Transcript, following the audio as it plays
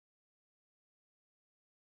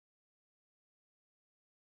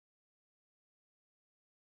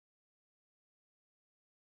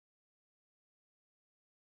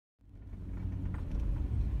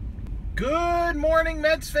Good morning,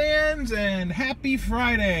 Mets fans, and happy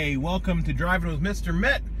Friday. Welcome to Driving with Mr.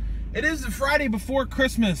 Met. It is the Friday before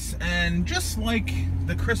Christmas, and just like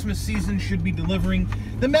the Christmas season should be delivering,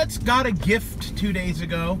 the Mets got a gift 2 days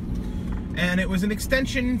ago, and it was an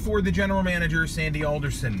extension for the general manager, Sandy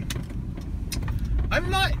Alderson. I'm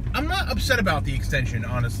not upset about the extension,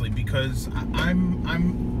 honestly, because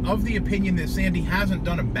I'm of the opinion that Sandy hasn't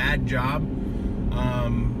done a bad job.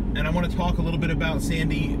 And I want to talk a little bit about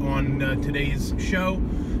Sandy on today's show.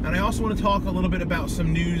 And I also want to talk a little bit about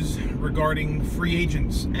some news regarding free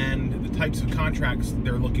agents and the types of contracts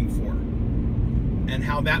they're looking for, and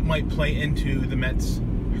how that might play into the Mets'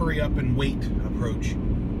 hurry up and wait approach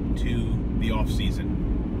to the offseason.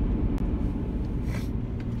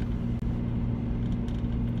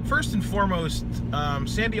 First and foremost,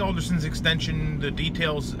 Sandy Alderson's extension, the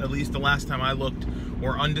details, at least the last time I looked,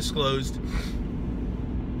 were undisclosed.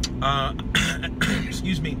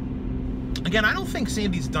 Excuse me. Again, I don't think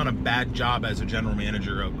Sandy's done a bad job as a general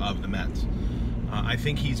manager of the Mets. I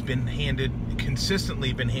think he's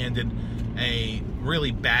consistently been handed a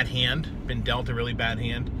really bad hand, been dealt a really bad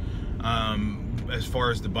hand, as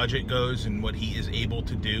far as the budget goes and what he is able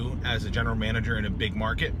to do as a general manager in a big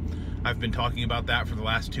market. I've been talking about that for the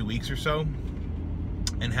last 2 weeks or so,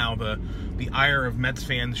 and how the ire of Mets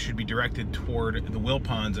fans should be directed toward the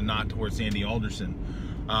WIlpons and not toward Sandy Alderson.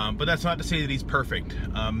 But that's not to say that he's perfect.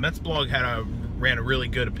 Mets blog ran a really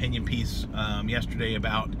good opinion piece yesterday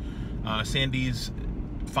about Sandy's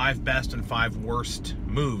 5 best and 5 worst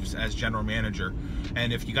moves as general manager.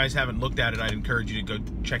 And if you guys haven't looked at it, I'd encourage you to go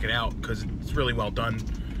check it out, because it's really well done,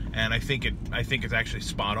 and I think it's actually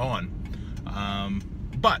spot on.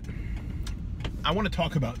 But I want to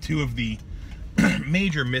talk about 2 of the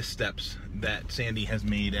major missteps that Sandy has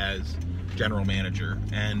made as general manager,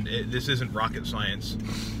 and this isn't rocket science.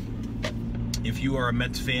 If you are a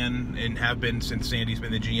Mets fan and have been since Sandy's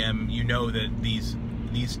been the GM, you know that these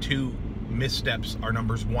 2 missteps are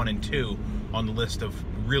numbers 1 and 2 on the list of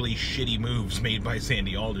really shitty moves made by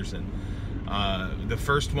Sandy Alderson. The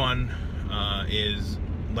first one is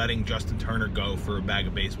letting Justin Turner go for a bag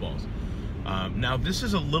of baseballs. Now, this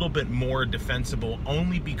is a little bit more defensible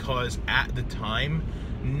only because at the time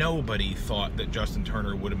nobody thought that Justin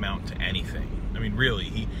Turner would amount to anything. I mean,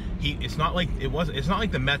 really, it's not like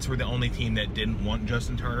the Mets were the only team that didn't want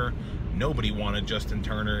Justin Turner. Nobody wanted Justin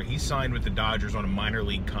Turner. He signed with the Dodgers on a minor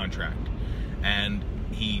league contract, and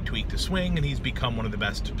he tweaked his swing, and he's become one of the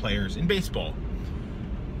best players in baseball.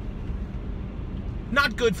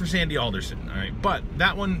 Not good for Sandy Alderson, all right? But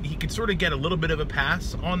that one, he could sort of get a little bit of a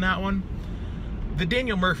pass on that one. The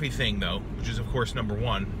Daniel Murphy thing, though, which is, of course, number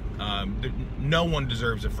 1, no one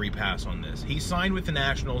deserves a free pass on this. He signed with the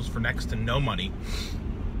Nationals for next to no money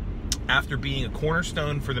after being a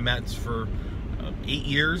cornerstone for the Mets for 8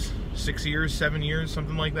 years, 6 years, 7 years,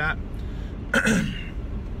 something like that.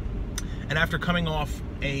 And after coming off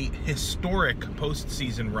a historic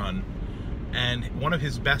postseason run and one of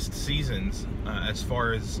his best seasons as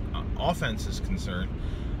far as offense is concerned,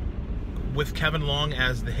 with Kevin Long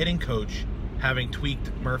as the hitting coach, having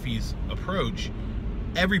tweaked Murphy's approach,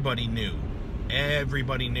 everybody knew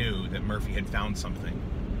that Murphy had found something.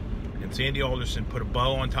 And Sandy Alderson put a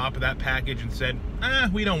bow on top of that package and said,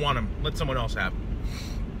 we don't want him. Let someone else have him.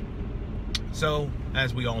 So,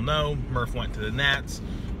 as we all know, Murph went to the Nats,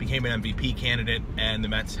 became an MVP candidate, and the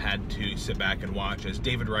Mets had to sit back and watch as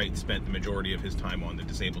David Wright spent the majority of his time on the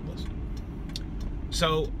disabled list.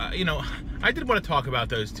 So, I did want to talk about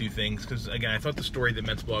those 2 things because, again, I thought the story that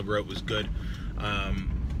Mets blog wrote was good.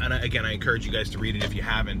 And again, I encourage you guys to read it if you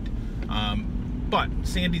haven't. But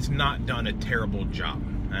Sandy's not done a terrible job,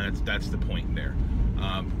 and that's the point there.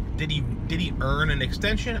 Did he earn an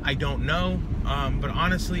extension? I don't know. But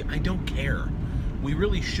honestly, I don't care. We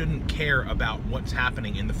really shouldn't care about what's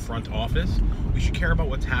happening in the front office. We should care about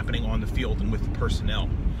what's happening on the field and with the personnel.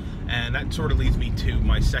 And that sort of leads me to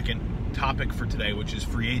my second topic for today, which is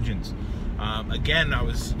free agents. Again, I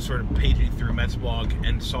was sort of paging through Mets blog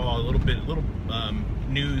and saw a little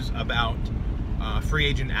news about free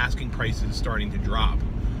agent asking prices starting to drop,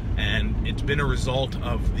 and it's been a result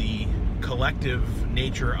of the collective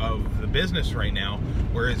nature of the business right now.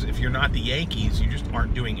 Whereas if you're not the Yankees, you just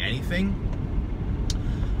aren't doing anything.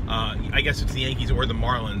 I guess it's the Yankees or the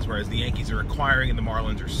Marlins, whereas the Yankees are acquiring and the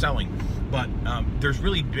Marlins are selling. But there's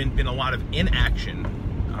really been a lot of inaction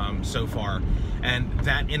so far, and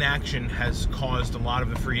that inaction has caused a lot of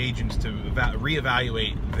the free agents to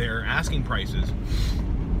reevaluate their asking prices,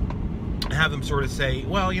 have them sort of say,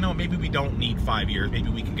 well, maybe we don't need 5 years, maybe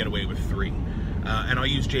we can get away with 3. And I'll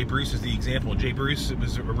use Jay Bruce as the example. Jay Bruce, it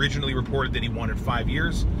was originally reported that he wanted 5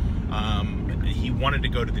 years. He wanted to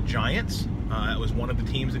go to the Giants. It was one of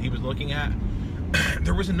the teams that he was looking at.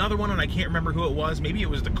 There was another one, and I can't remember who it was. Maybe it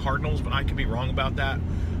was the Cardinals, but I could be wrong about that.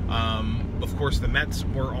 Of course, the Mets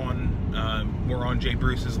were on Jay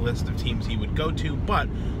Bruce's list of teams he would go to. But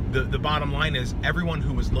the bottom line is, everyone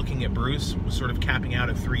who was looking at Bruce was sort of capping out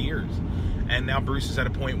at 3 years. And now Bruce is at a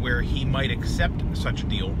point where he might accept such a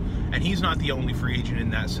deal. And he's not the only free agent in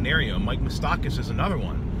that scenario. Mike Moustakas is another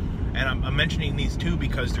one. And I'm mentioning these two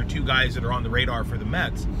because they're two guys that are on the radar for the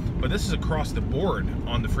Mets. But this is across the board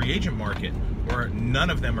on the free agent market, where none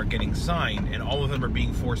of them are getting signed, and all of them are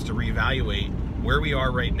being forced to reevaluate where we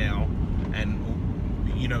are right now.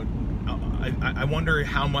 And, you know, I wonder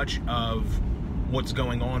how much of what's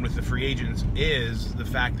going on with the free agents is the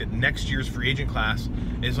fact that next year's free agent class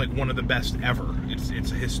is like one of the best ever. It's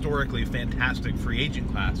a historically fantastic free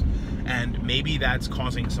agent class, and maybe that's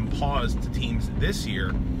causing some pause to teams this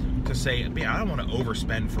year to say, man, I don't want to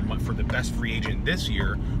overspend for the best free agent this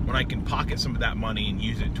year when I can pocket some of that money and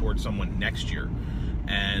use it towards someone next year.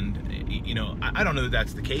 And, you know, I don't know that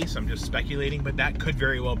that's the case. I'm just speculating, but that could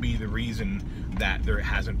very well be the reason that there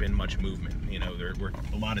hasn't been much movement. You know,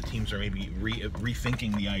 a lot of teams are maybe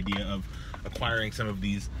rethinking the idea of acquiring some of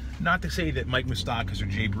these. Not to say that Mike Moustakas or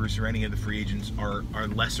Jay Bruce or any of the free agents are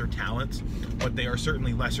lesser talents, but they are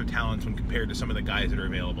certainly lesser talents when compared to some of the guys that are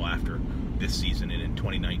available after this season and in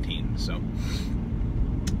 2019. So,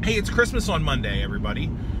 hey, it's Christmas on Monday, everybody.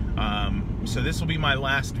 So this will be my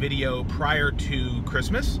last video prior to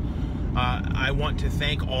Christmas. I want to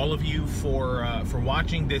thank all of you for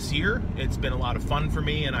watching this year. It's been a lot of fun for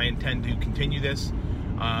me, and I intend to continue this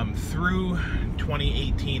through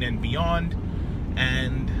 2018 and beyond,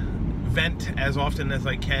 and vent as often as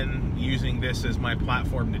I can using this as my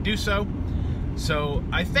platform to do so. So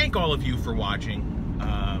I thank all of you for watching,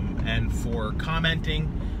 and for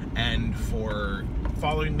commenting, and for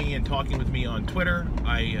following me and talking with me on Twitter.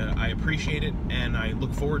 I appreciate it, and I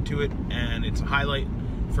look forward to it, and it's a highlight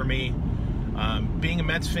for me. Being a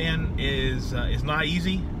Mets fan is not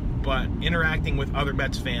easy, but interacting with other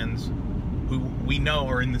Mets fans who we know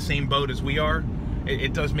are in the same boat as we are,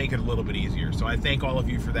 it does make it a little bit easier. So I thank all of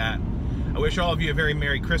you for that. I wish all of you a very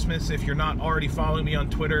Merry Christmas. If you're not already following me on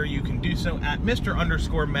Twitter, you can do so at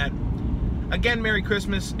Mr_Met. Again, Merry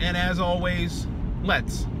Christmas, and as always,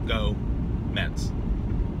 let's go Mets.